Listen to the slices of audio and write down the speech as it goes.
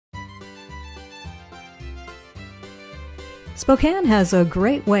Spokane has a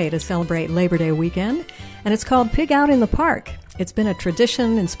great way to celebrate Labor Day weekend, and it's called Pig Out in the Park. It's been a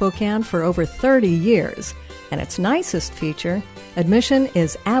tradition in Spokane for over 30 years, and its nicest feature, admission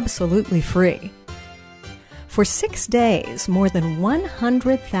is absolutely free. For 6 days, more than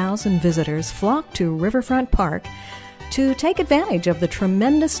 100,000 visitors flock to Riverfront Park to take advantage of the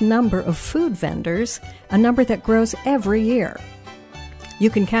tremendous number of food vendors, a number that grows every year. You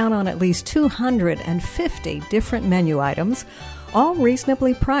can count on at least 250 different menu items, all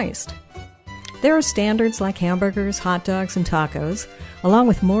reasonably priced. There are standards like hamburgers, hot dogs, and tacos, along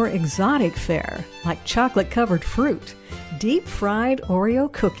with more exotic fare like chocolate-covered fruit, deep-fried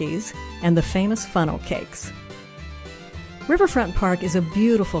Oreo cookies, and the famous funnel cakes. Riverfront Park is a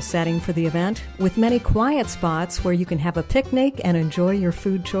beautiful setting for the event, with many quiet spots where you can have a picnic and enjoy your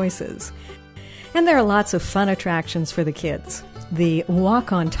food choices. And there are lots of fun attractions for the kids. The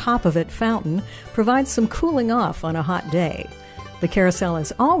Walk on Top of It fountain provides some cooling off on a hot day. The carousel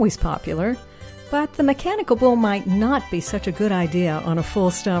is always popular, but the mechanical bull might not be such a good idea on a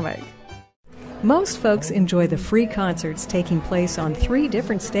full stomach. Most folks enjoy the free concerts taking place on 3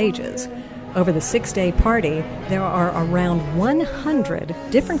 different stages. Over the 6-day party, there are around 100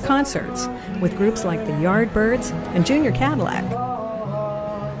 different concerts with groups like the Yardbirds and Junior Cadillac.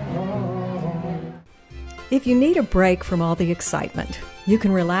 If you need a break from all the excitement, you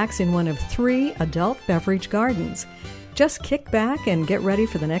can relax in one of 3 adult beverage gardens. Just kick back and get ready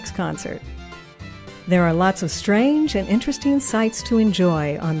for the next concert. There are lots of strange and interesting sights to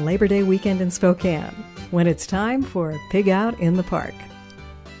enjoy on Labor Day weekend in Spokane, when it's time for Pig Out in the Park.